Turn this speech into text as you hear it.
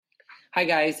Hi,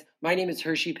 guys. My name is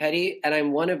Hershey Petty, and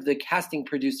I'm one of the casting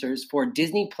producers for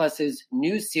Disney Plus's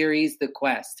new series, The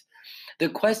Quest. The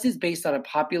Quest is based on a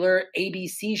popular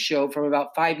ABC show from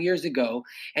about 5 years ago,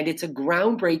 and it's a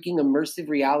groundbreaking immersive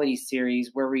reality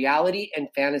series where reality and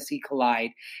fantasy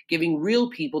collide, giving real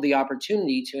people the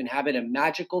opportunity to inhabit a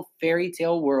magical fairy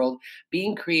tale world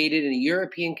being created in a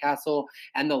European castle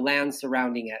and the land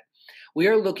surrounding it. We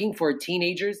are looking for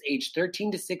teenagers aged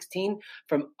 13 to 16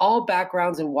 from all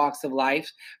backgrounds and walks of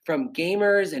life, from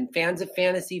gamers and fans of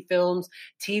fantasy films,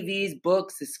 TVs,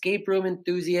 books, escape room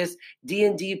enthusiasts,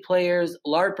 D&D players,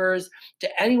 LARPers,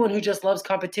 to anyone who just loves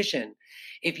competition.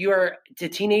 If you are a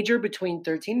teenager between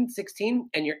 13 and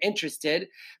 16 and you're interested,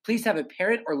 please have a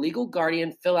parent or legal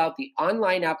guardian fill out the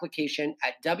online application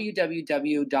at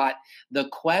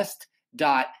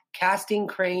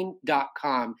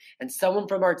www.thequest.castingcrane.com, and someone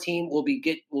from our team will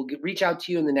reach out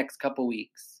to you in the next couple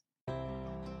weeks.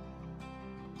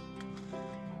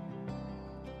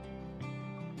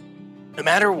 No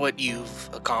matter what you've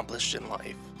accomplished in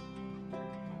life,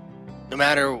 no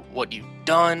matter what you've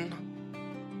done,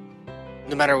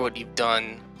 no matter what you've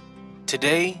done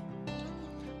today,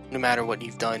 no matter what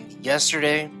you've done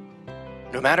yesterday,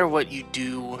 no matter what you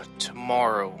do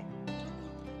tomorrow,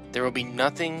 there will be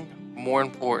nothing more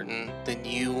important than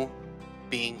you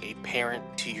being a parent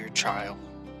to your child.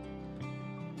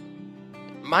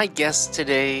 My guest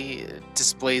today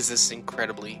displays this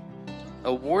incredibly.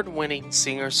 Award-winning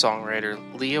singer-songwriter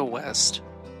Leah West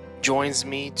joins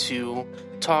me to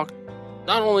talk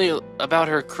not only about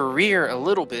her career a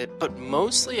little bit, but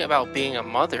mostly about being a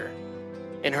mother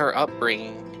and her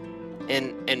upbringing.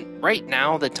 And right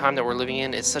now, the time that we're living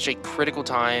in is such a critical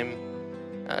time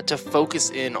to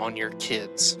focus in on your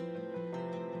kids.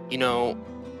 You know,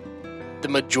 the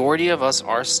majority of us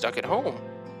are stuck at home.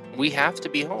 We have to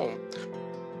be home.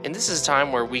 And this is a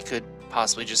time where we could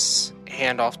possibly just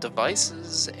hand off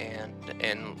devices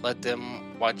and let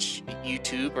them watch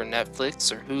YouTube or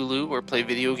Netflix or Hulu or play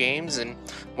video games. And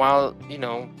while, you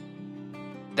know,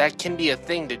 that can be a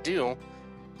thing to do,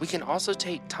 we can also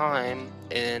take time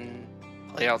and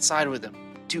play outside with them,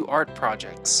 do art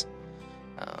projects,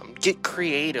 get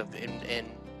creative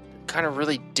and kind of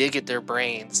really dig at their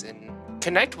brains and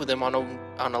connect with them on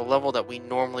a level that we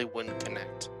normally wouldn't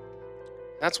connect.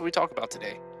 That's what we talk about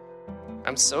today.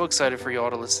 I'm so excited for you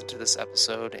all to listen to this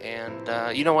episode,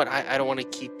 and you know what? I don't want to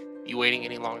keep you waiting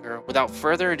any longer. Without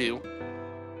further ado,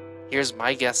 here's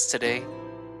my guest today,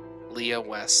 Leah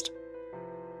West.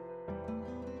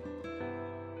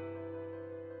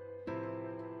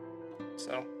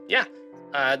 So, yeah,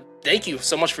 thank you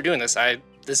so much for doing this.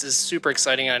 This is super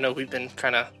exciting. I know we've been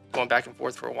kind of going back and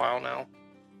forth for a while now.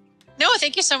 No,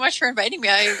 thank you so much for inviting me.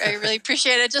 I really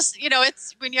appreciate it. Just, you know,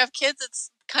 it's when you have kids, it's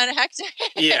kind of hectic.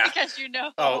 Yeah. Because you know.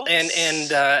 Oh, and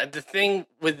the thing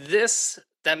with this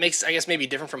that makes, I guess, maybe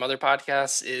different from other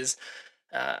podcasts is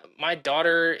my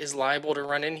daughter is liable to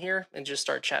run in here and just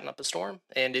start chatting up a storm.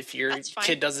 And if your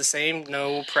kid does the same,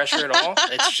 no pressure at all.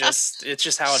 It's just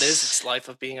how it is. It's life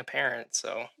of being a parent.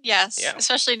 So yes, yeah.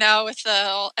 Especially now with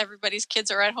everybody's kids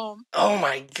are at home. Oh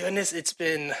my goodness, it's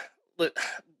been.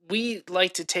 We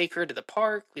like to take her to the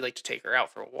park. We like to take her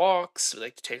out for walks. We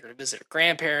like to take her to visit her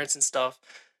grandparents and stuff.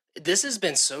 This has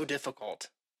been so difficult,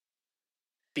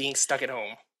 being stuck at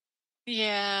home.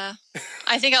 Yeah,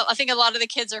 I think a lot of the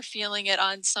kids are feeling it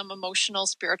on some emotional,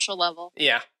 spiritual level.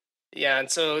 Yeah, and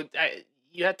so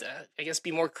you have to, I guess,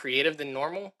 be more creative than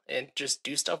normal and just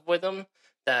do stuff with them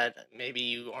that maybe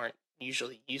you aren't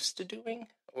usually used to doing,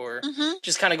 or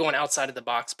just kind of going outside of the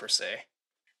box per se.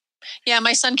 Yeah,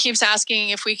 my son keeps asking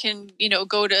if we can, you know,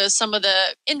 go to some of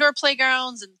the indoor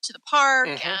playgrounds and to the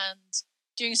park and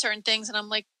doing certain things. And I'm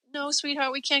like, no,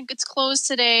 sweetheart, we can't. It's closed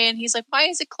today. And he's like, why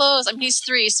is it closed? I mean, he's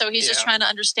 3, so he's just trying to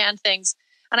understand things.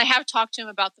 And I have talked to him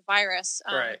about the virus.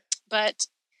 Right. But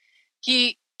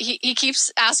he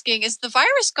keeps asking, is the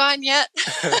virus gone yet?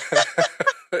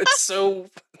 It's so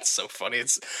funny.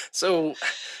 It's so,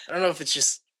 I don't know if it's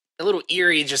just a little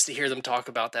eerie just to hear them talk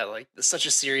about that. Like, there's such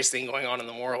a serious thing going on in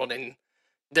the world, and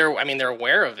they're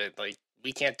aware of it. Like,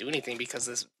 we can't do anything because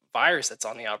this virus that's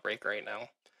on the outbreak right now.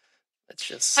 It's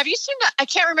just. Have you seen that? I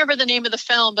can't remember the name of the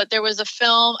film, but there was a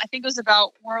film, I think it was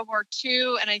about World War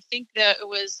II, and I think that it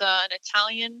was an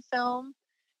Italian film,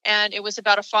 and it was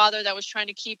about a father that was trying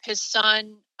to keep his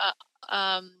son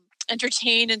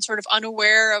entertained and sort of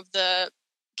unaware of the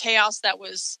chaos that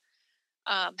was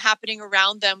happening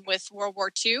around them with World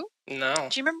War II. No.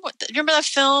 Do you remember that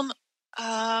film?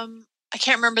 I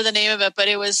can't remember the name of it, but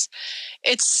you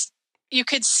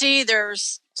could see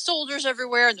there's soldiers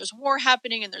everywhere and there's war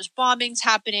happening and there's bombings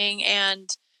happening. And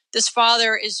this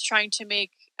father is trying to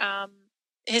make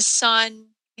his son.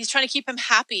 He's trying to keep him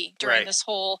happy during this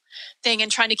whole thing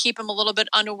and trying to keep him a little bit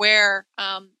unaware.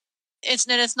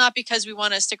 It's not because we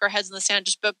want to stick our heads in the sand,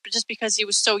 but just because he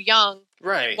was so young.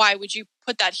 Right. Why would you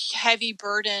put that heavy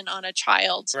burden on a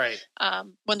child? Right.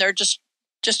 When they're just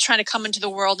trying to come into the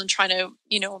world and trying to,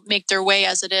 make their way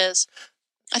as it is.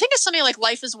 I think it's something like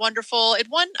Life is Wonderful.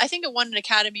 I think it won an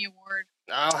Academy Award.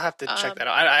 I'll have to check that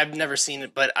out. I've never seen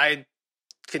it, but I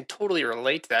can totally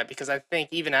relate to that because I think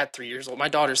even at 3 years old, my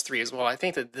daughter's 3 as well, I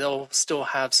think that they'll still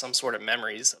have some sort of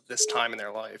memories of this time in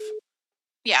their life.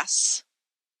 Yes.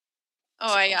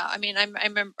 Oh, yeah. I mean, I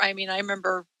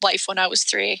remember life when I was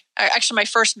 3. Actually, my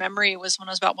first memory was when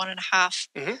I was about 1.5.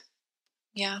 Mm-hmm.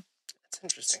 Yeah. That's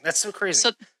interesting. That's so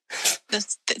crazy.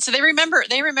 So they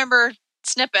remember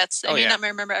snippets. They may not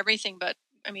remember everything, but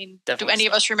I mean, definitely do any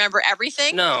of us remember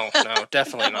everything? No,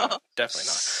 definitely not. Definitely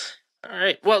not. All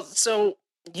right. Well, so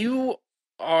you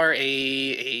are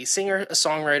a singer, a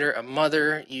songwriter, a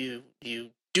mother. You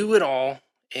do it all,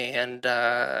 and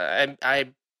I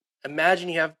imagine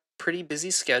you have a pretty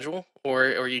busy schedule,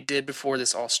 or you did before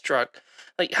this all struck.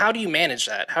 Like, how do you manage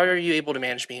that? How are you able to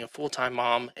manage being a full-time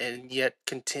mom and yet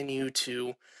continue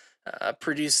to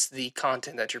produce the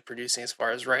content that you're producing as far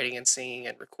as writing and singing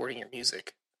and recording your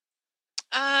music?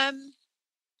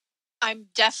 I'm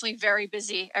definitely very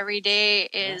busy. Every day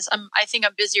is, I think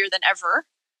I'm busier than ever.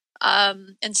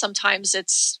 And sometimes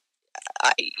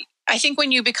I think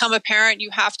when you become a parent,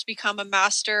 you have to become a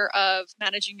master of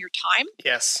managing your time.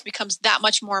 Yes. It becomes that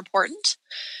much more important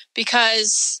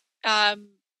because,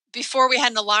 before we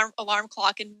had an alarm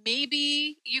clock, and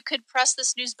maybe you could press the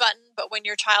snooze button, but when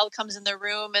your child comes in the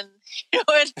room and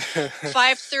at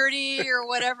 5:30 or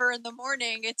whatever in the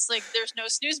morning, it's like there's no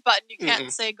snooze button. You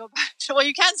can't say go back. Well,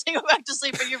 you can say go back to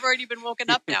sleep, but you've already been woken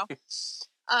up now.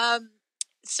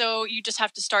 So you just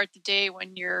have to start the day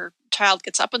when your child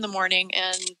gets up in the morning,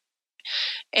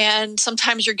 and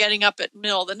sometimes you're getting up at the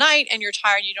middle of the night and you're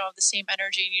tired. And you don't have the same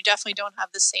energy, and you definitely don't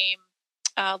have the same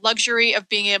luxury of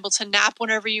being able to nap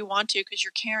whenever you want to because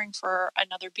you're caring for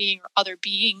another being or other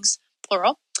beings,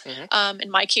 plural. In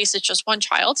my case, it's just one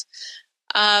child.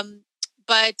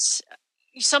 But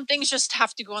some things just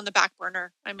have to go on the back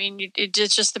burner. I mean,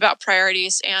 it's just about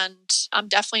priorities, and I'm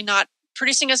definitely not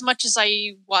producing as much as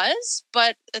I was,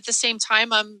 but at the same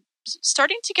time, I'm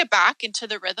starting to get back into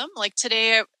the rhythm. Like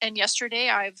today and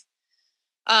yesterday,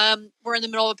 we're in the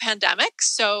middle of a pandemic,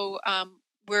 so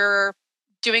we're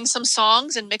doing some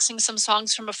songs and mixing some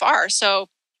songs from afar. So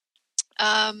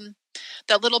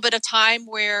that little bit of time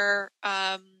where,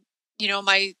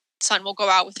 my son will go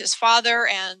out with his father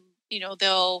and, you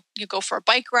go for a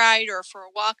bike ride or for a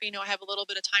walk, I have a little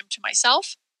bit of time to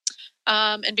myself.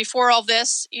 And before all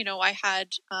this, I had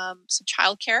some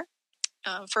childcare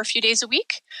for a few days a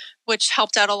week, which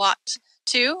helped out a lot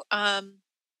too.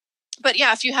 But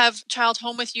yeah, if you have child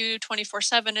home with you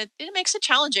 24/7, it makes it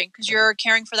challenging because you're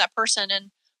caring for that person. And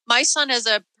my son has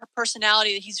a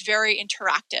personality that he's very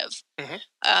interactive.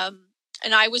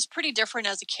 And I was pretty different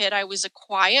as a kid. I was a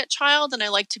quiet child and I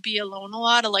liked to be alone a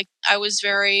lot. I was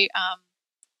very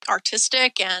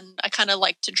artistic, and I kind of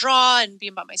like to draw and be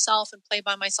by myself and play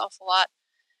by myself a lot.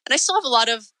 And I still have a lot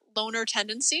of loner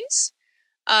tendencies.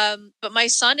 But my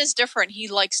son is different. He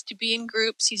likes to be in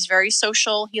groups. He's very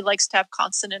social. He likes to have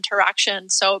constant interaction.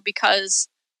 So because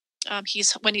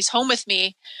when he's home with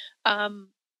me,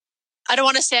 I don't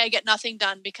want to say I get nothing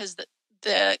done because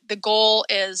the goal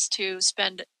is to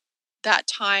spend that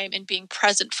time in being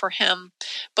present for him.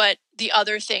 But the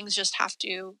other things just have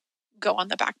to go on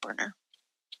the back burner.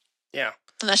 Yeah.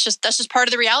 And that's just part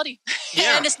of the reality.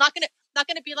 Yeah. And it's not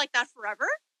gonna be like that forever.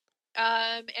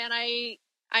 And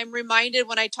I'm reminded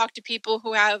when I talk to people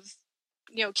who have,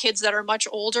 kids that are much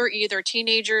older, either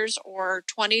teenagers or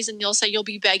 20s, and you'll say you'll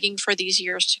be begging for these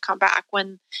years to come back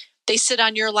when they sit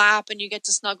on your lap and you get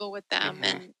to snuggle with them.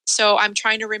 And so I'm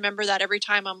trying to remember that every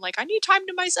time I'm like, I need time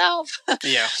to myself.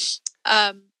 Yeah.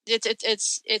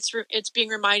 It's being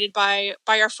reminded by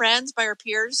our friends, by our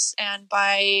peers, and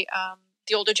by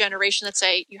the older generation that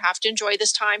say you have to enjoy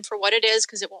this time for what it is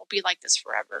because it won't be like this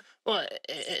forever. Well,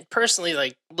 personally,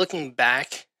 like looking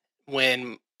back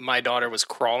when my daughter was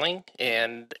crawling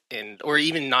or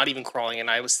even not even crawling, and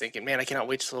I was thinking, man, I cannot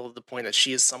wait till the point that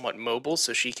she is somewhat mobile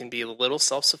so she can be a little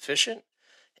self-sufficient.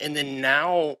 And then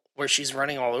now where she's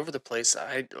running all over the place,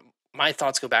 my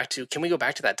thoughts go back to, can we go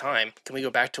back to that time? Can we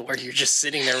go back to where you're just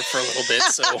sitting there for a little bit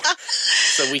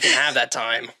so we can have that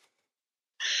time?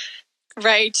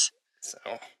 Right. So,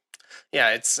 yeah,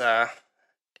 it's I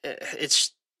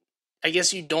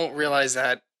guess you don't realize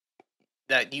that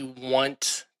you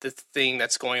want the thing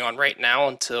that's going on right now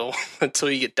until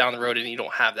you get down the road and you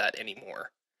don't have that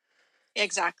anymore.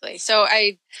 Exactly. So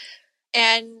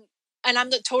and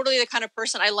I'm totally the kind of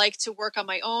person, I like to work on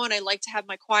my own. I like to have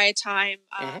my quiet time.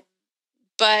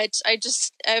 But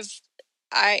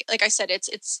like I said,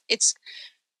 it's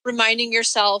reminding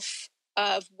yourself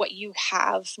of what you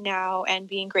have now and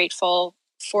being grateful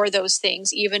for those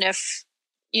things, even if,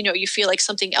 you feel like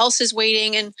something else is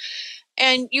waiting.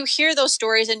 And you hear those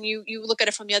stories and you look at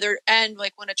it from the other end,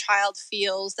 like when a child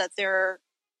feels that their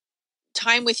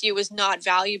time with you is not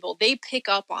valuable, they pick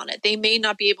up on it. They may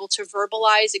not be able to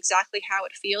verbalize exactly how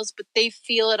it feels, but they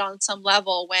feel it on some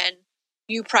level when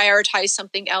you prioritize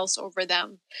something else over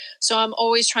them. So I'm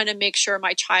always trying to make sure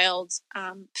my child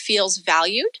feels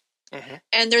valued.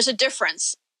 And there's a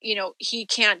difference. He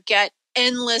can't get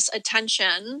endless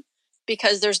attention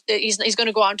because he's going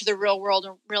to go out into the real world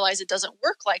and realize it doesn't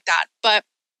work like that. But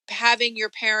having your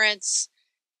parents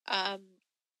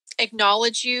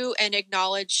acknowledge you and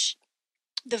acknowledge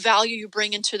the value you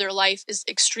bring into their life is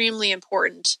extremely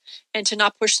important, and to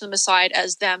not push them aside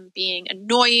as them being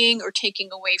annoying or taking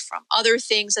away from other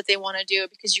things that they want to do,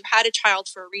 because you had a child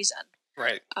for a reason.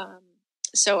 Right.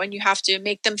 And you have to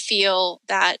make them feel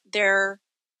that they're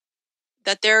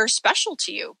special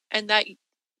to you, and that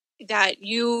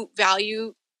you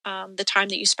value the time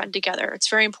that you spend together. It's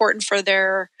very important for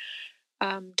their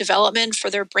development, for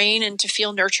their brain, and to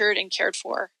feel nurtured and cared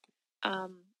for.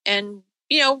 And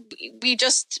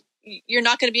you're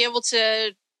not going to be able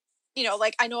to,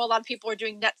 like, I know a lot of people are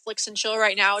doing Netflix and chill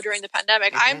right now during the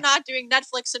pandemic. I'm not doing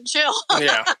Netflix and chill.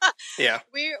 Yeah.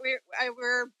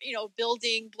 We're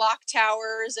building block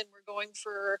towers, and we're going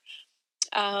for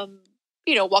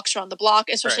walks around the block,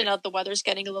 especially now that the weather's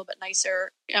getting a little bit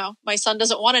nicer. My son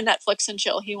doesn't want to Netflix and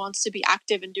chill. He wants to be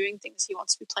active and doing things. He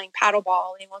wants to be playing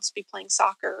paddleball, and he wants to be playing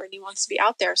soccer, and he wants to be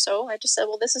out there. So I just said,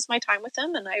 well, this is my time with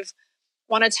him, and I've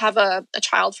wanted to have a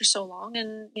child for so long,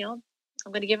 and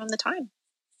I'm going to give him the time.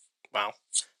 Wow.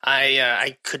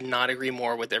 I could not agree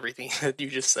more with everything that you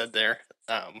just said there.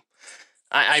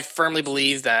 I firmly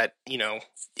believe that,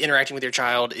 interacting with your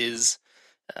child is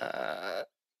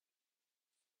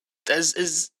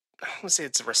I would say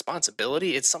it's a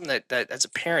responsibility. It's something that as a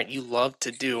parent you love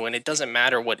to do, and it doesn't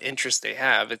matter what interest they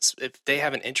have. It's if they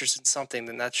have an interest in something,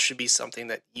 then that should be something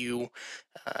that you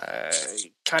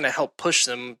kind of help push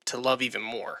them to love even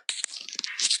more.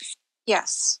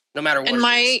 Yes. No matter what it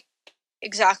is.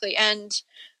 Exactly. And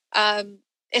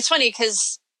it's funny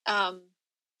because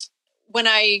when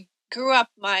I grew up,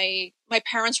 my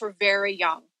parents were very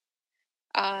young.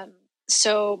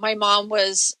 So my mom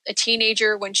was a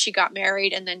teenager when she got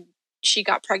married, and then she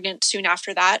got pregnant soon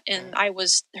after that. And I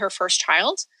was her first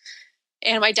child.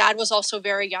 And my dad was also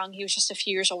very young. He was just a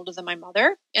few years older than my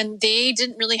mother. And they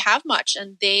didn't really have much,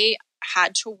 and they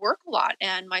had to work a lot.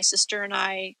 And my sister and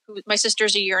I, my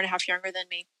sister's a year and a half younger than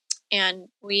me, and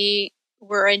we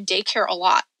were in daycare a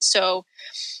lot. So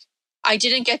I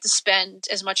didn't get to spend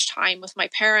as much time with my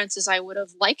parents as I would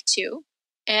have liked to.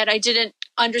 And I didn't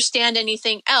understand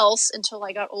anything else until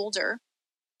I got older.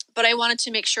 But I wanted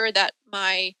to make sure that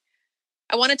I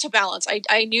wanted to balance.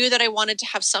 I knew that I wanted to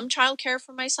have some childcare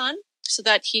for my son so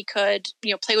that he could,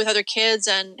 play with other kids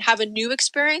and have a new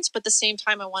experience. But at the same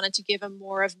time, I wanted to give him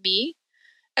more of me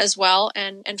as well,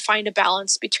 and find a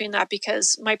balance between that,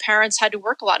 because my parents had to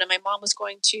work a lot, and my mom was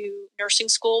going to nursing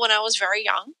school when I was very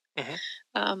young,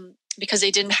 because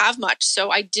they didn't have much. So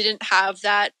I didn't have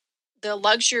the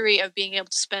luxury of being able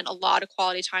to spend a lot of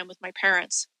quality time with my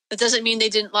parents. That doesn't mean they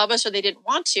didn't love us or they didn't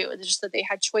want to. It's just that they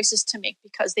had choices to make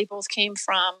because they both came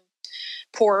from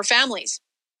poorer families.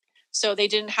 So they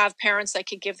didn't have parents that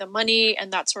could give them money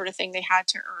and that sort of thing. They had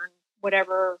to earn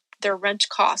whatever their rent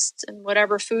costs and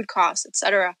whatever food costs,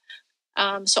 etc.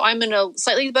 So I'm in a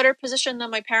slightly better position than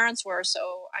my parents were.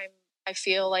 So I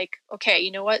feel like, okay,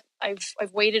 you know what? I've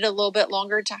waited a little bit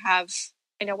longer to have.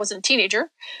 I wasn't a teenager,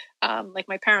 like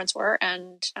my parents were,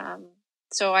 and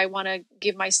so I want to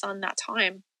give my son that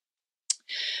time.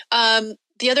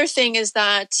 The other thing is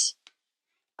that,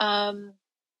 I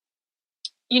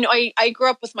grew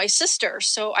up with my sister,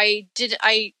 so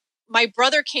my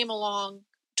brother came along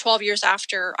 12 years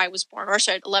after I was born, or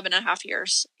sorry, 11 and a half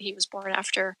years. He was born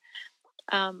after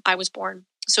I was born.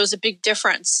 So it was a big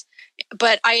difference.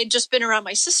 But I had just been around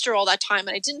my sister all that time,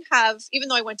 and I didn't have, even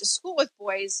though I went to school with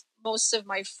boys, most of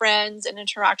my friends and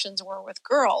interactions were with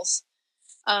girls.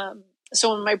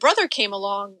 So when my brother came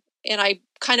along, and I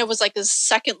kind of was like this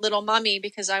second little mommy,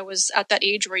 because I was at that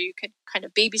age where you could kind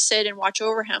of babysit and watch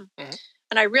over him.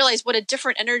 And I realized what a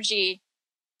different energy,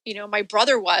 my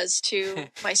brother was to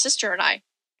my sister and I.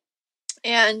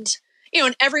 And,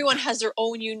 and everyone has their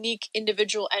own unique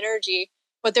individual energy,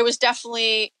 but there was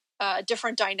definitely a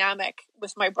different dynamic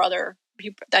with my brother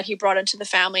that he brought into the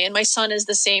family. And my son is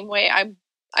the same way.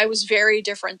 I was very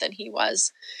different than he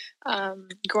was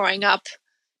growing up.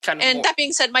 And that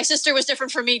being said, my sister was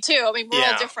different from me too. I mean, we're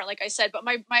all different, like I said, but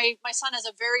my son has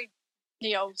a very,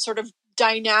 sort of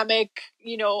dynamic,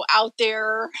 out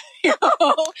there,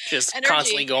 just energy.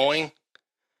 Constantly going.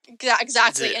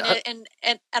 Exactly. And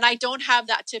I don't have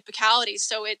that typicality.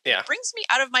 So it brings me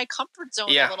out of my comfort zone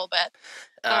a little bit.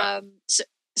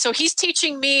 So he's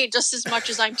teaching me just as much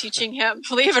as I'm teaching him,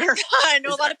 believe it or not. I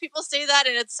know a lot of people say that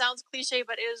and it sounds cliche,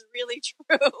 but it is really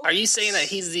true. Are you saying that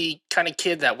he's the kind of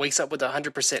kid that wakes up with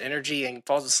 100% energy and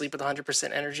falls asleep with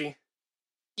 100% energy?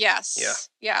 Yes.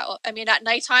 Yeah. I mean, at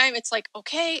nighttime, it's like,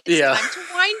 okay, it's time to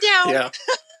wind down. Yeah.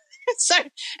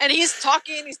 And he's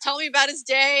talking, he's telling me about his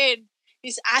day, and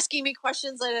he's asking me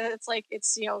questions. And it's like,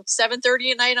 it's,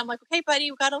 7:30 at night. I'm like, okay, buddy,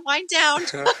 we got to wind down.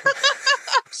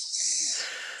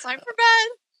 Time for bed.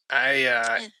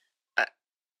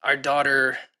 Our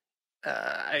daughter,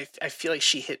 I feel like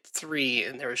she hit 3,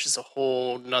 and there was just a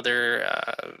whole nother.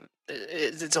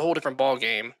 It's a whole different ball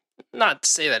game. Not to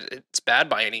say that it's bad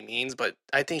by any means, but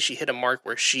I think she hit a mark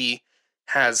where she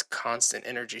has constant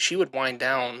energy. She would wind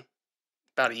down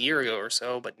about a year ago or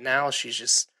so, but now she's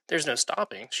just, there's no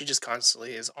stopping. She just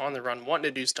constantly is on the run, wanting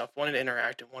to do stuff, wanting to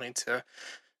interact, and wanting to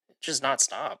just not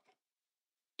stop.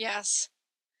 Yes.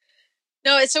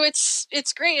 No, so it's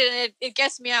great, and it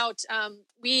gets me out.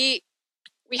 We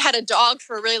had a dog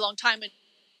for a really long time,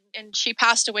 and she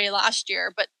passed away last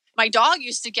year, but my dog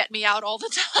used to get me out all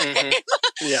the time.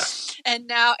 Mm-hmm. Yeah. and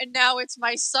now it's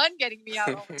my son getting me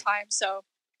out all the time. So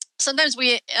sometimes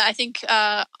I think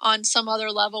on some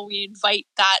other level, we invite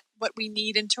what we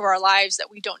need into our lives that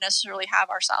we don't necessarily have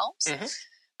ourselves.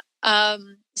 Mm-hmm.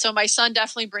 So my son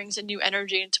definitely brings a new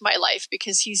energy into my life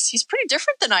because he's pretty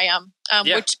different than I am.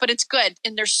 But it's good.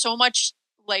 And there's so much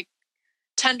like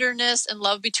tenderness and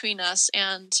love between us.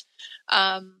 And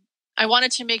I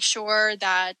wanted to make sure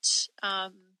that,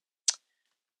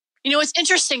 it's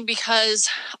interesting because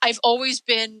I've always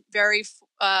been very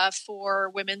for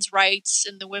women's rights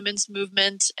and the women's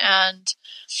movement, and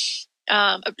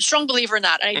a strong believer in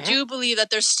that. And I do believe that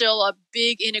there's still a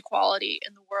big inequality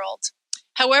in the world.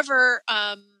 However,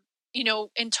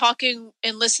 in talking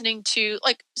and listening to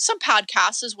like some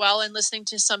podcasts as well, and listening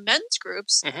to some men's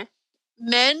groups,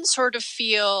 men sort of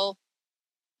feel,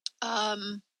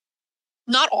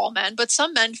 not all men, but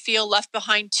some men feel left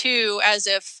behind too, as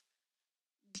if,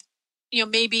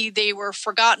 maybe they were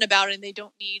forgotten about and they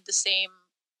don't need the same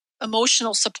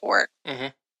emotional support.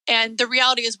 And the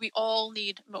reality is we all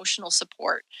need emotional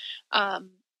support.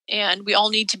 And we all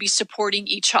need to be supporting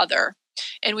each other.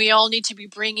 And we all need to be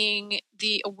bringing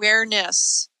the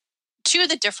awareness to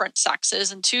the different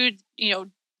sexes and to,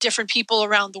 different people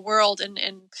around the world, and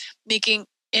making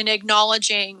and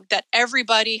acknowledging that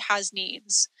everybody has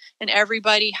needs, and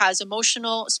everybody has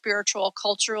emotional, spiritual,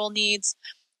 cultural needs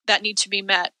that need to be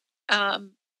met.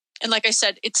 And like I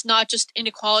said, it's not just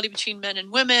inequality between men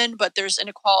and women, but there's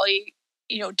inequality,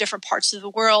 different parts of the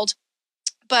world.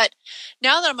 But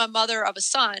now that I'm a mother of a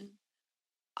son,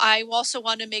 I also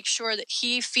want to make sure that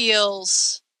he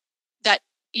feels that,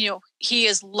 he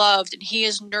is loved and he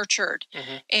is nurtured.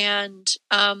 And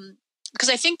because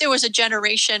I think there was a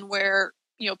generation where,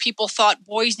 people thought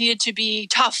boys needed to be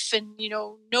tough and,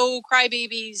 no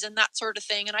crybabies and that sort of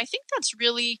thing. And I think that's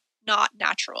really not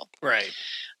natural. Right.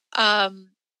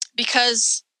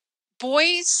 Because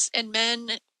boys and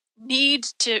men need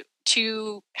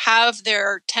to have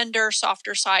their tender,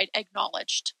 softer side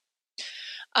acknowledged.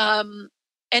 And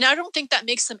I don't think that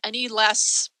makes them any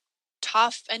less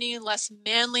tough, any less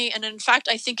manly. And in fact,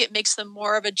 I think it makes them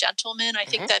more of a gentleman. I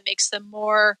think that makes them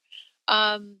more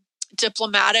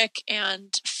diplomatic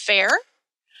and fair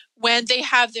when they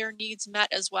have their needs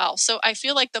met as well. So I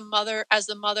feel like as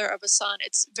the mother of a son,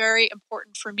 it's very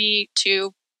important for me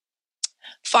to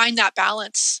find that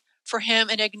balance for him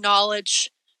and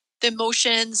acknowledge the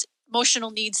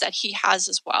emotional needs that he has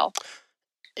as well.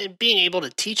 And being able to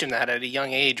teach him that at a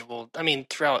young age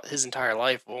throughout his entire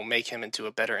life will make him into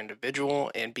a better individual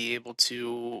and be able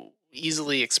to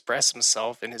easily express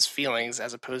himself and his feelings,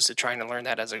 as opposed to trying to learn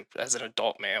that as an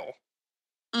adult male.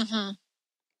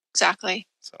 Exactly.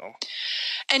 So,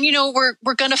 and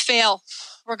we're gonna fail.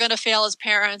 We're gonna fail as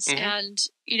parents, and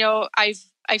I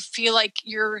feel like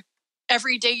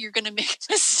every day you're gonna make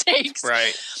mistakes,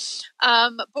 right?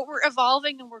 But we're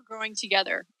evolving and we're growing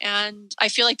together. And I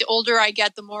feel like the older I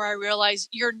get, the more I realize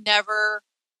you're never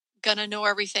gonna know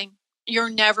everything. You're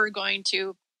never going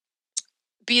to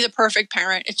be the perfect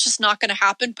parent. It's just not going to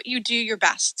happen, but you do your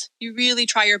best. You really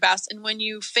try your best. And when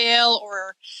you fail,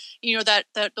 or,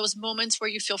 that those moments where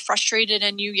you feel frustrated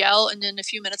and you yell, and then a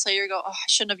few minutes later you go, oh, I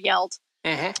shouldn't have yelled.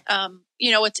 Mm-hmm.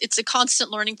 It's a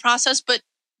constant learning process, but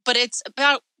it's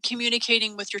about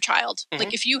communicating with your child. Mm-hmm.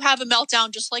 Like if you have a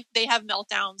meltdown, just like they have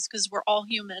meltdowns, because we're all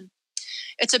human,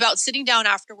 it's about sitting down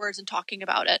afterwards and talking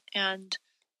about it and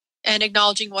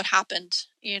acknowledging what happened,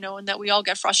 and that we all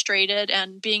get frustrated,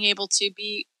 and being able to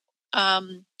be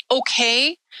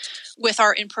okay with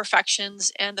our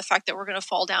imperfections and the fact that we're going to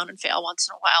fall down and fail once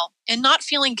in a while, and not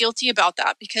feeling guilty about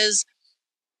that, because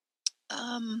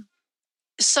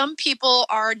some people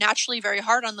are naturally very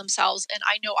hard on themselves, and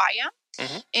I know I am,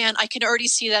 mm-hmm. and I can already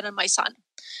see that in my son.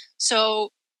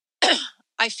 So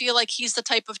I feel like he's the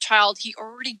type of child, he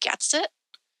already gets it.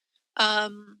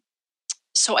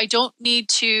 So I don't need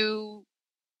to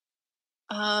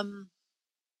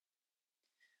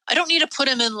put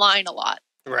him in line a lot.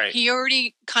 Right. He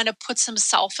already kind of puts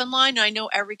himself in line. And I know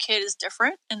every kid is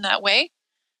different in that way.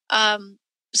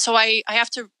 So I have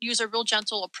to use a real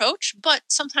gentle approach, but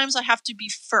sometimes I have to be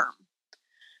firm.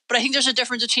 But I think there's a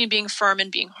difference between being firm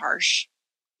and being harsh.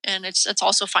 And it's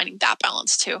also finding that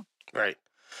balance too. Right.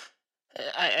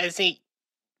 I think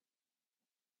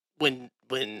when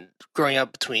growing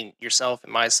up between yourself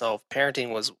and myself,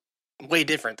 parenting was way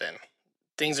different then.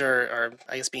 Things are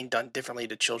I guess being done differently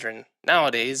to children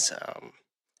nowadays.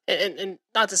 And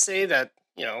not to say that,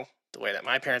 the way that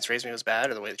my parents raised me was bad,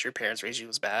 or the way that your parents raised you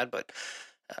was bad, but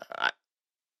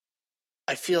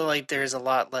I feel like there's a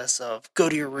lot less of go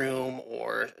to your room,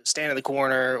 or stand in the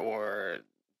corner, or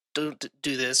don't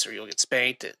do this or you'll get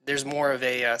spanked. There's more of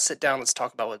a sit down, let's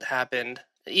talk about what happened,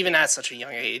 even at such a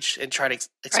young age, and try to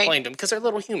explain to them, because they're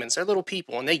little humans, they're little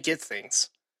people, and they get things.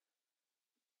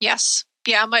 Yes.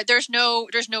 Yeah, there's no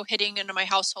hitting in my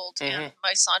household, and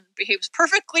my son behaves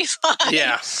perfectly fine.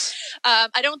 Yeah.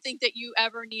 I don't think that you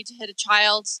ever need to hit a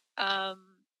child.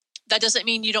 That doesn't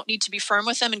mean you don't need to be firm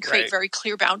with them and create very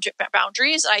clear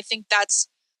boundaries. I think that's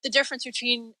the difference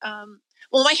between.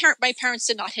 Well, my parents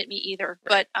did not hit me either,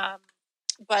 but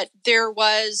there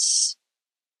was,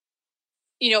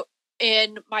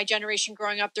 in my generation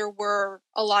growing up, there were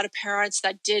a lot of parents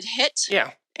that did hit.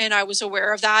 Yeah. And I was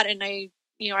aware of that, and I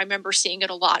remember seeing it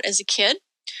a lot as a kid.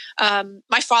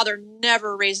 My father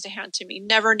never raised a hand to me.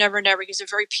 Never, never, never. He's a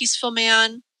very peaceful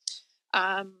man.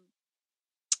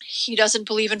 He doesn't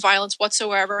believe in violence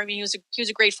whatsoever. I mean, he was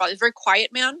a great father. He's a very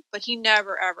quiet man, but he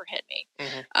never, ever hit me.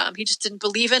 He just didn't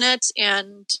believe in it.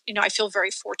 And, I feel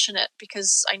very fortunate,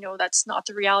 because I know that's not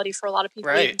the reality for a lot of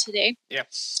people even today. Yeah.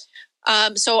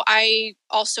 So I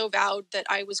also vowed that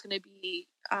I was going to be,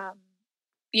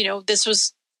 this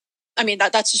was, I mean,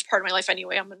 that's just part of my life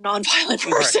anyway. I'm a nonviolent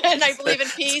person. I believe in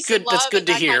peace and love. That's good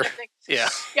to hear. Kind of Yeah.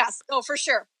 Yes. Oh, for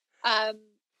sure.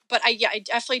 But I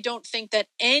definitely don't think that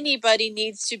anybody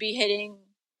needs to be hitting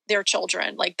their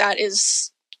children. Like, that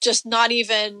is just not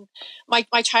even,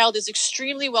 my child is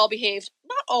extremely well behaved.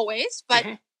 Not always, but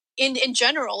in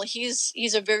general, he's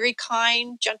a very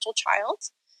kind, gentle child.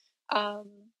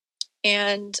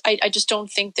 And I just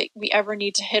don't think that we ever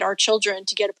need to hit our children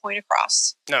to get a point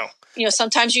across. No.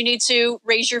 Sometimes you need to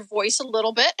raise your voice a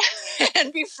little bit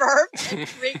and be firm and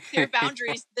create clear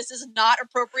boundaries. This is not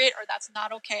appropriate, or that's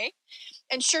not okay.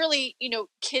 And surely,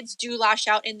 kids do lash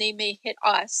out, and they may hit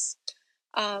us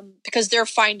because they're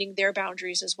finding their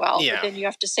boundaries as well. Yeah. But then you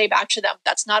have to say back to them,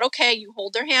 that's not okay. You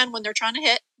hold their hand when they're trying to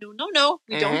hit. No,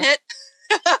 we don't hit.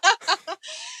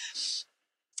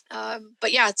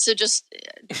 But yeah, so just,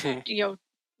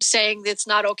 saying that it's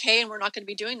not okay and we're not going to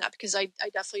be doing that, because I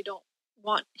definitely don't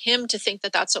want him to think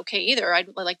that that's okay either. I'd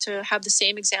like to have the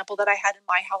same example that I had in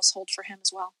my household for him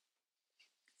as well.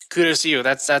 Kudos to you.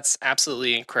 That's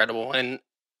absolutely incredible. And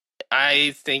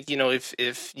I think,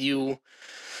 if you,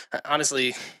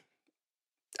 honestly,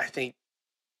 I think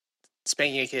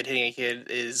spanking a kid, hitting a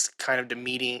kid is kind of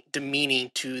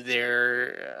demeaning to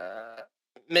their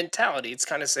mentality. It's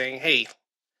kind of saying, hey,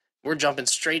 we're jumping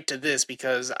straight to this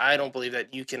because I don't believe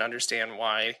that you can understand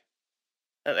why.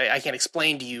 I can't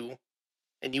explain to you,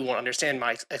 and you won't understand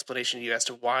my explanation to you as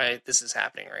to why this is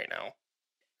happening right now.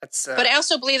 That's. But I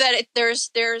also believe that there's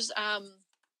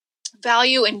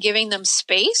value in giving them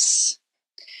space,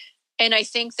 and I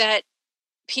think that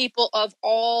people of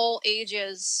all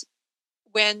ages,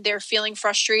 when they're feeling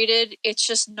frustrated, it's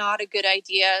just not a good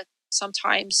idea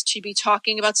sometimes to be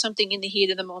talking about something in the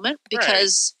heat of the moment,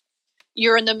 because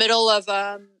you're in the middle of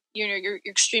you're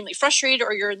extremely frustrated,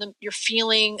 or you're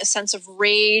feeling a sense of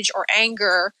rage or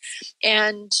anger,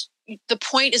 and the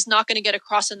point is not going to get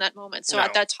across in that moment. So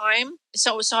at that time,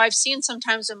 so I've seen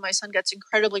sometimes when my son gets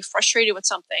incredibly frustrated with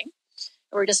something,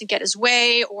 he doesn't get his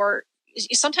way, or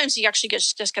sometimes he actually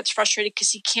just gets frustrated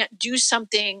because he can't do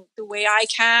something the way I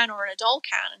can or an adult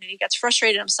can. And he gets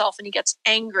frustrated himself and he gets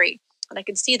angry. And I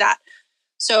can see that.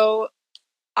 So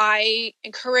I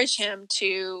encourage him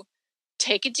to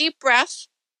take a deep breath.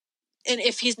 And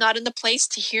if he's not in the place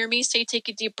to hear me say, take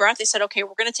a deep breath, I said, okay,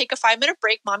 we're going to take a 5-minute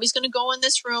break. Mommy's going to go in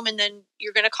this room and then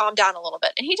you're going to calm down a little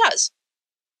bit. And he does.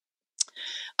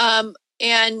 But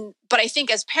I think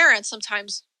as parents,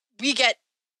 sometimes we get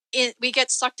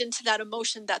sucked into that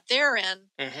emotion that they're in,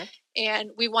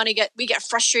 and we get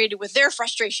frustrated with their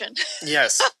frustration.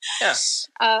 Yes. Yes.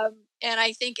 And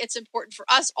I think it's important for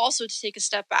us also to take a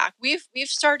step back. We've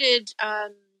started,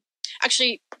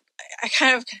 actually, I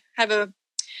kind of have a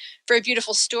very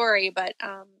beautiful story, but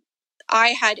I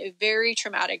had a very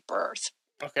traumatic birth.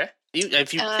 Okay.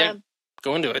 If you can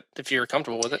go into it, if you're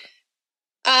comfortable with it.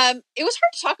 It was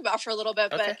hard to talk about for a little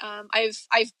bit, okay. but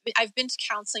I've been to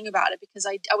counseling about it because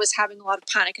I was having a lot of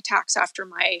panic attacks after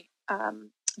my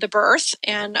the birth,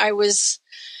 and I was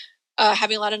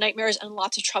having a lot of nightmares and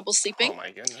lots of trouble sleeping. Oh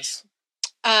my goodness!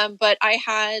 But I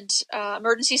had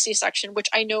emergency C-section, which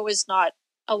I know is not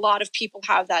a lot of people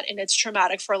have that, and it's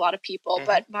traumatic for a lot of people.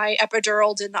 But my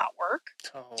epidural did not work.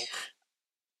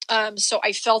 Oh. So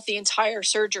I felt the entire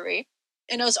surgery,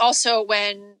 and it was also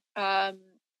when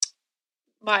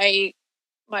my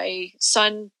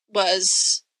son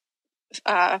was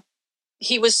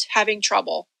he was having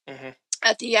trouble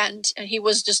at the end, and he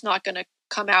was just not going to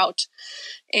come out.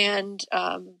 And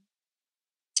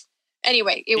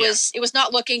anyway, it was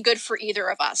not looking good for either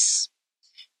of us.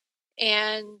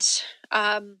 And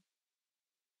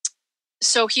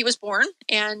so he was born,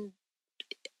 and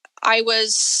I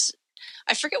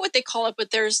forget what they call it, but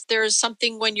there's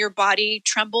something when your body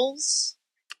trembles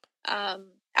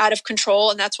out of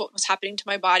control, and that's what was happening to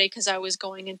my body because I was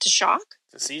going into shock.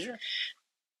 A seizure?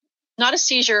 Not a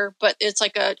seizure, but it's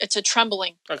a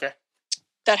trembling. Okay.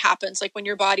 That happens, like when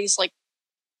your body's like,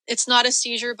 it's not a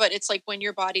seizure, but it's like when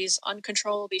your body's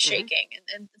uncontrollably shaking.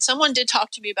 And someone did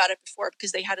talk to me about it before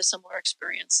because they had a similar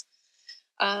experience.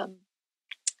 I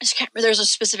just can't remember. There's a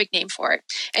specific name for it.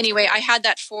 Anyway, I had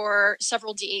that for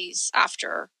several days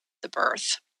after the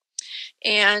birth.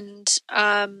 And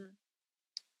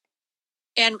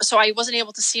so I wasn't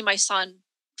able to see my son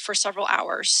for several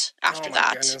hours after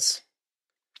that. Goodness.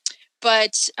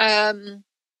 But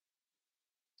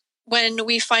when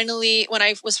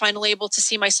I was finally able to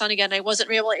see my son again, I wasn't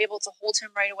really able to hold him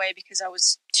right away because I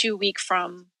was too weak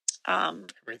from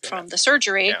the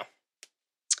surgery. Yeah.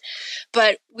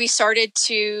 But we started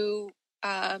to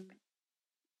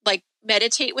like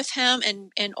meditate with him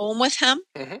and om with him.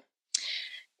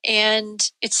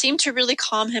 And it seemed to really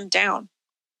calm him down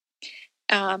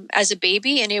as a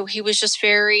baby. And he was just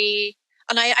very,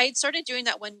 and I had started doing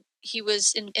that when he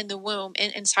was in the womb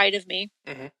inside of me.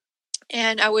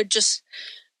 And I would just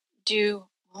do,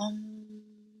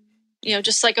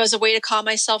 just like as a way to calm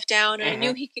myself down. And I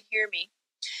knew he could hear me.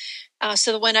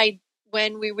 So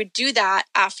when we would do that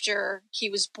after he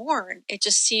was born, he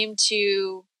just seemed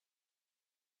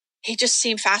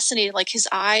fascinated. Like his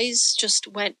eyes just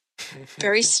went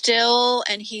very still,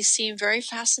 and he seemed very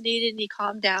fascinated, and he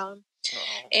calmed down.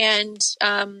 Oh. And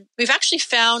we've actually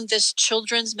found this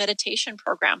children's meditation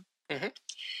program.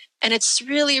 And it's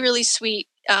really, really sweet.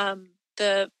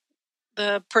 The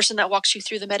person that walks you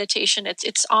through the meditation,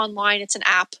 it's online, it's an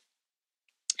app.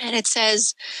 And it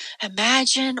says,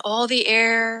 imagine all the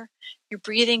air you're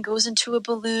breathing goes into a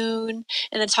balloon,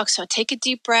 and it talks about take a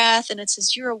deep breath, and it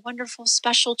says you're a wonderful,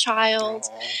 special child.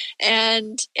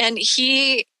 And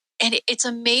it's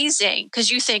amazing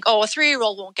because you think, oh, a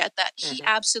 3-year-old won't get that. He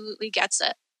absolutely gets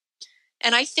it.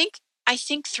 And I think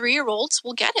 3-year-olds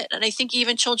will get it. And I think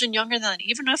even children younger than that,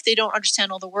 even if they don't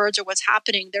understand all the words or what's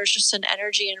happening, there's just an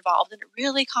energy involved, and it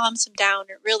really calms him down.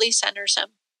 It really centers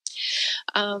him.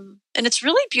 And it's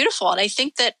really beautiful. And I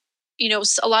think that,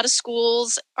 a lot of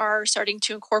schools are starting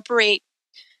to incorporate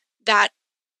that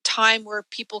time where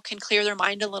people can clear their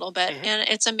mind a little bit. And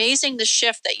it's amazing the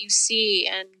shift that you see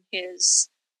in his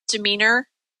demeanor,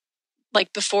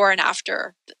 like before and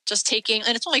after, just taking,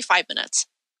 and it's only 5 minutes.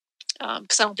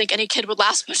 Because I don't think any kid would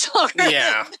last much longer.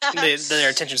 Yeah, their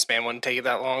attention span wouldn't take it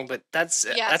that long, but that's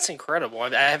incredible.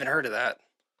 I haven't heard of that.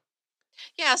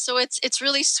 Yeah, so it's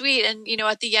really sweet, and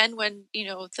at the end when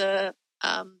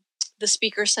the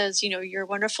speaker says, you're a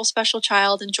wonderful, special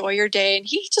child, enjoy your day, and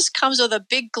he just comes with a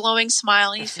big glowing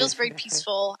smile, and he feels very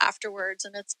peaceful afterwards,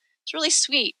 and it's really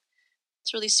sweet.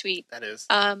 It's really sweet. That is.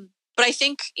 But I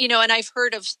think, and I've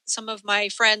heard of some of my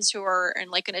friends who are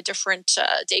in a different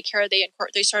daycare.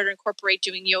 They started to incorporate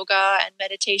doing yoga and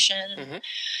meditation.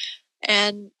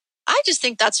 And I just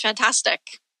think that's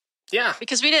fantastic. Yeah.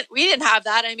 Because we didn't have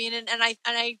that. I mean, and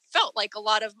I felt like a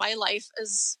lot of my life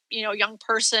as, you know, a young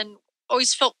person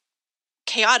always felt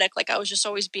chaotic. Like I was just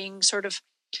always being sort of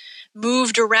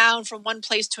moved around from one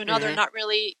place to another, not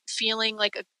really feeling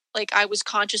like I was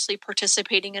consciously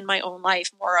participating in my own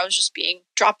life. More, I was just being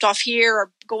dropped off here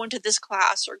or go into this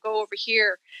class or go over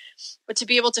here. But to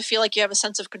be able to feel like you have a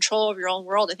sense of control of your own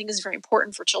world, I think is very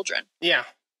important for children. Yeah.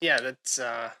 Yeah. That's,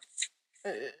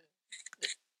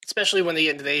 especially when they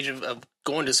get into the age of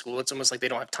going to school, it's almost like they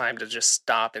don't have time to just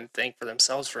stop and think for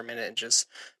themselves for a minute and just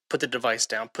put the device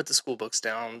down, put the school books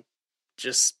down,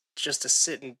 just to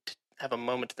sit and have a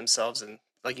moment to themselves. And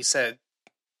like you said,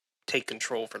 take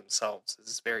control for themselves. This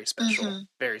is very special,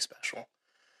 very special.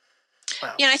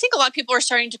 Wow. Yeah, and I think a lot of people are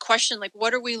starting to question, like,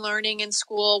 what are we learning in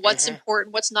school? What's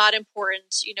important? What's not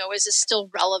important? You know, is this still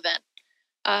relevant?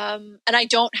 And I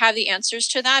don't have the answers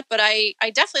to that, but I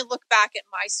definitely look back at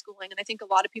my schooling, and I think a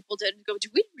lot of people did and go,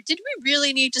 did we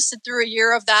really need to sit through a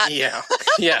year of that? Yeah.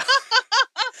 Yeah.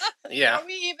 Yeah. Are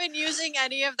we even using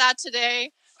any of that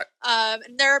today?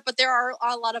 And there are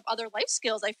a lot of other life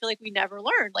skills I feel like we never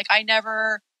learned. Like I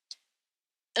never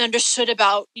understood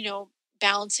about, you know,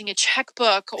 balancing a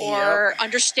checkbook or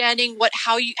understanding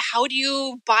how do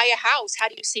you buy a house? How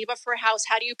do you save up for a house?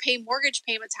 How do you pay mortgage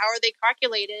payments? How are they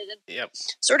calculated? And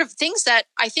sort of things that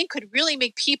I think could really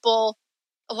make people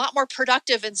a lot more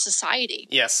productive in society.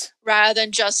 Yes. Rather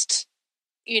than just,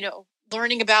 you know,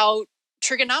 learning about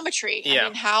trigonometry. Yeah. I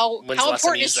mean, how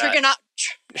important is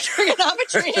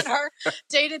trigonometry in our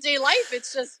day-to-day life?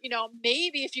 It's just, you know,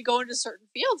 maybe if you go into certain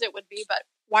fields it would be, but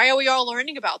why are we all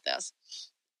learning about this?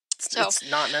 It's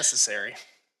not necessary.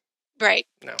 Right.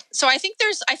 No. So I think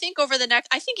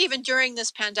even during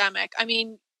this pandemic, I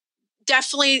mean,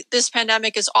 definitely this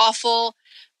pandemic is awful,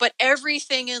 but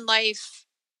everything in life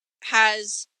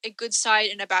has a good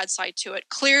side and a bad side to it.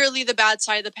 Clearly the bad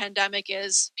side of the pandemic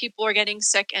is people are getting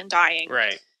sick and dying.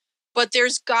 Right. But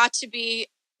there's got to be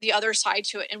the other side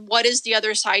to it. And what is the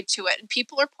other side to it? And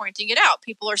people are pointing it out.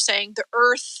 People are saying the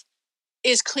earth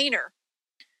is cleaner.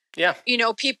 Yeah. You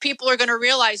know, people are going to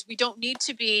realize we don't need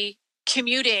to be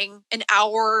commuting an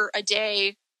hour a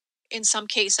day in some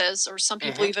cases, or some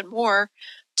people even more,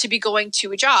 to be going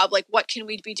to a job. Like, what can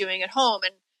we be doing at home?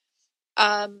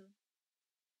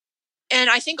 And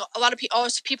I think a lot of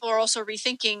people are also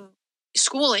rethinking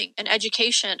schooling and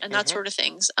education and that sort of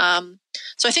things.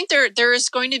 So I think there is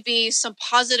going to be some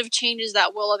positive changes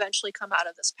that will eventually come out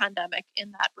of this pandemic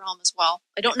in that realm as well.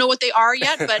 I don't know what they are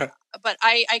yet, but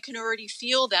I can already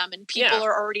feel them, and people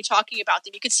are already talking about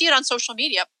them. You can see it on social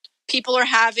media. People are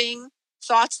having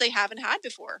thoughts they haven't had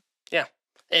before. Yeah.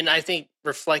 And I think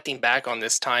reflecting back on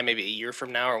this time, maybe a year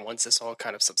from now, or once this all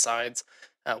kind of subsides,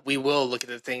 we will look at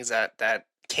the things that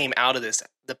came out of this,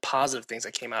 the positive things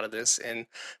that came out of this, and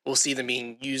we'll see them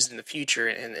being used in the future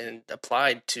and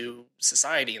applied to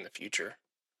society in the future.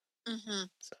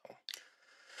 So,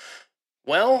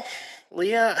 well,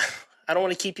 Leah, I don't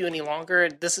want to keep you any longer.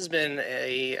 This has been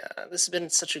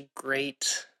such a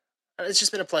great. It's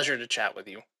just been a pleasure to chat with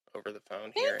you over the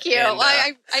phone here. Thank you. And,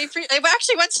 I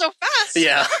actually went so fast.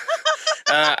 Yeah.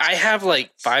 I have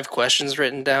like 5 questions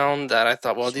written down that I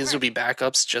thought, well, these will be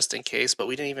backups just in case, but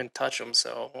we didn't even touch them.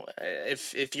 So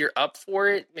if you're up for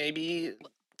it, maybe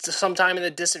sometime in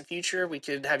the distant future, we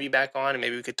could have you back on and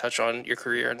maybe we could touch on your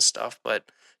career and stuff. But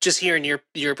just hearing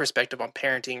your perspective on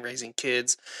parenting, raising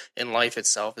kids, and life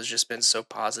itself has just been so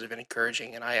positive and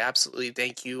encouraging. And I absolutely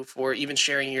thank you for even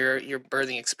sharing your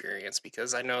birthing experience,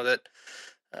 because I know that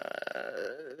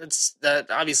that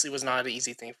obviously was not an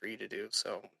easy thing for you to do.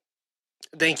 So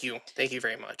thank you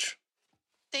very much.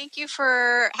 Thank you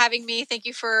for having me. Thank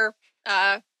you for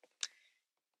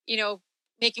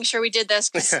making sure we did this,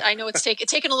 because I know it's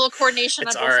taken a little coordination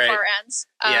on both of our ends.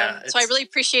 So I really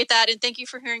appreciate that, and thank you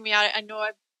for hearing me out. I know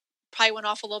I probably went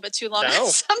off a little bit too long.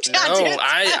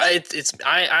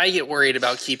 I get worried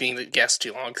about keeping the guests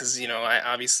too long, because I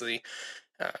obviously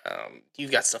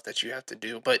you've got stuff that you have to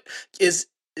do. But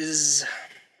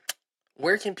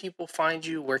where can people find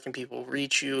you? Where can people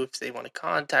reach you if they want to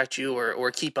contact you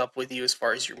or keep up with you as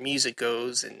far as your music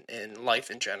goes and life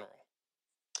in general?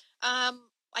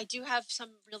 I do have some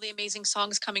really amazing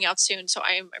songs coming out soon, so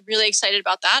I'm really excited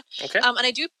about that. Okay. And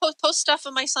I do post stuff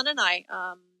on my son and I.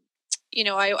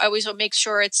 I always make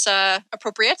sure it's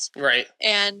appropriate. Right.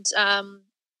 And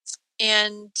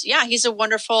And yeah, he's a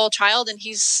wonderful child, and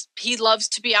he loves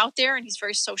to be out there, and he's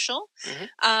very social.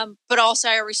 But also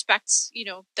I respect,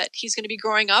 that he's going to be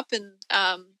growing up, and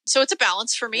so it's a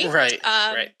balance for me. Right.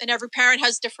 Right. And every parent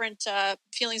has different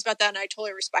feelings about that, and I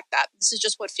totally respect that. This is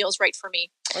just what feels right for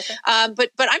me. Okay. But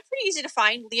I'm pretty easy to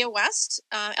find. Leah West,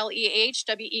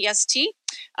 LeahWest. You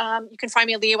can find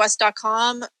me at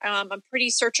leahwest.com. I'm pretty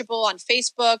searchable on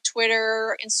Facebook,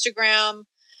 Twitter, Instagram,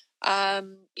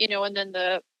 and then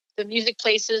the music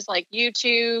places like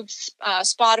YouTube,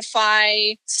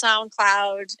 Spotify,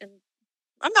 SoundCloud, and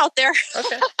I'm out there.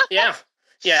 Okay. Yeah.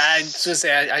 Yeah, I was going to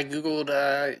say, I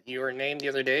Googled your name the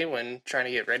other day when trying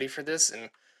to get ready for this, and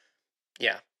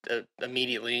yeah,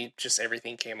 immediately just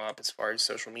everything came up as far as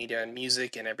social media and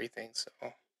music and everything, so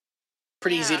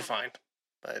pretty easy to find.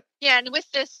 But yeah, and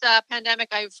with this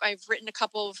pandemic, I've written a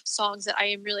couple of songs that I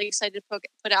am really excited to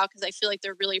put out because I feel like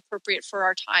they're really appropriate for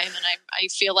our time, and I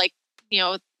feel like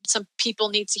some people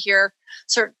need to hear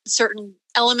certain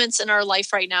elements in our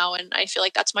life right now, and I feel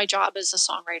like that's my job as a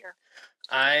songwriter.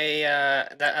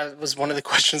 That was one of the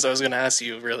questions I was going to ask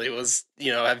you. Really, was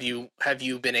have you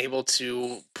been able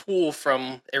to pull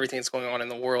from everything that's going on in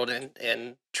the world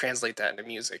and translate that into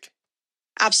music?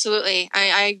 Absolutely.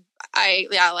 I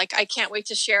can't wait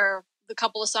to share the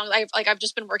couple of songs I've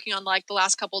just been working on the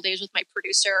last couple of days with my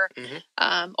producer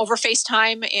over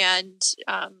FaceTime, and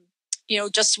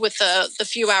just with the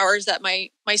few hours that my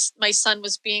son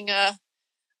was being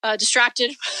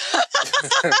distracted.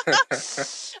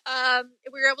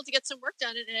 We were able to get some work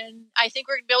done, and I think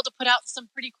we're going to be able to put out some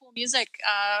pretty cool music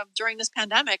during this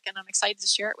pandemic, and I'm excited to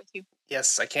share it with you.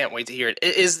 Yes, I can't wait to hear it.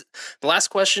 The last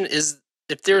question is,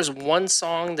 if there's one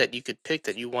song that you could pick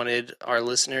that you wanted our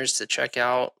listeners to check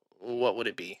out, what would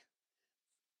it be?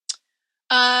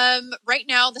 Right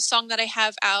now, the song that I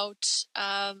have out,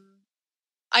 I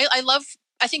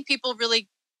think people really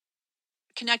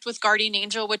connect with Guardian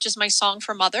Angel, which is my song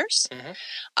for mothers.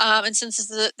 And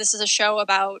since this is a show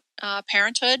about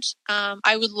parenthood,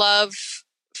 I would love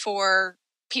for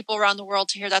people around the world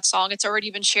to hear that song. It's already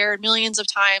been shared millions of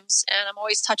times, and I'm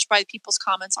always touched by people's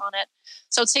comments on it.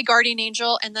 So I'd say Guardian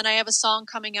Angel, and then I have a song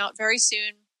coming out very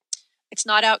soon. It's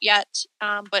not out yet,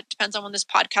 but depends on when this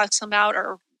podcast comes out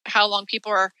or how long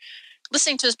people are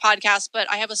listening to this podcast. But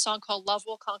I have a song called Love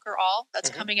Will Conquer All that's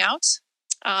coming out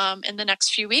in the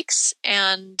next few weeks,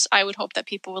 and I would hope that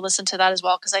people will listen to that as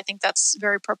well, because I think that's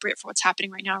very appropriate for what's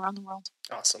happening right now around the world.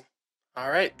 Awesome. All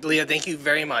right, Leah, thank you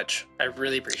very much. I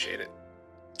really appreciate it.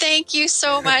 Thank you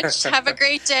so much. Have a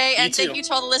great day. And too. Thank you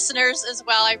to all the listeners as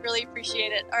well. I really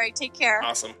appreciate it. All right, take care.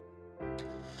 Awesome.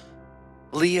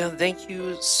 Leah, thank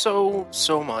you so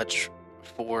much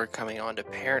for coming on to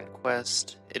Parent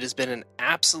Quest. It has been an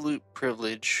absolute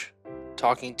privilege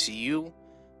talking to you.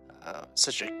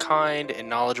 Such a kind and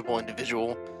knowledgeable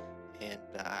individual. And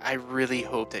I really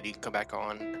hope that you can come back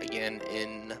on again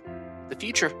in the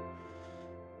future.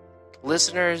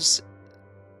 Listeners,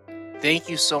 thank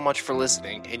you so much for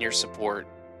listening and your support.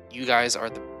 You guys are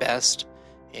the best,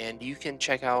 and you can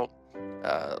check out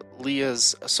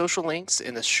Leah's social links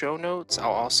in the show notes. I'll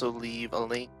also leave a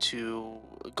link to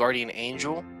Guardian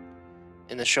Angel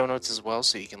in the show notes as well,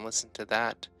 so you can listen to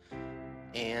that.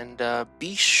 And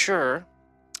be sure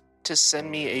to send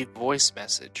me a voice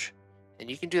message, and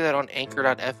you can do that on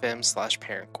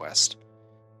anchor.fm/parentquest.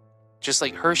 Just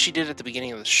like Hershey did at the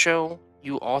beginning of the show,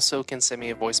 you also can send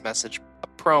me a voice message, a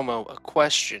promo, a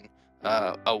question,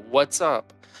 a what's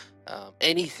up,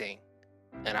 anything,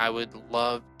 and I would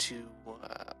love to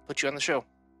put you on the show.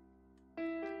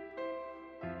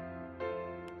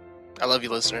 I love you,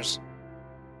 listeners.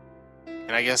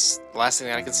 And I guess the last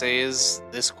thing I can say is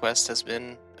this quest has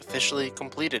been officially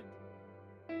completed.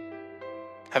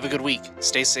 Have a good week.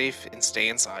 Stay safe and stay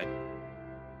inside.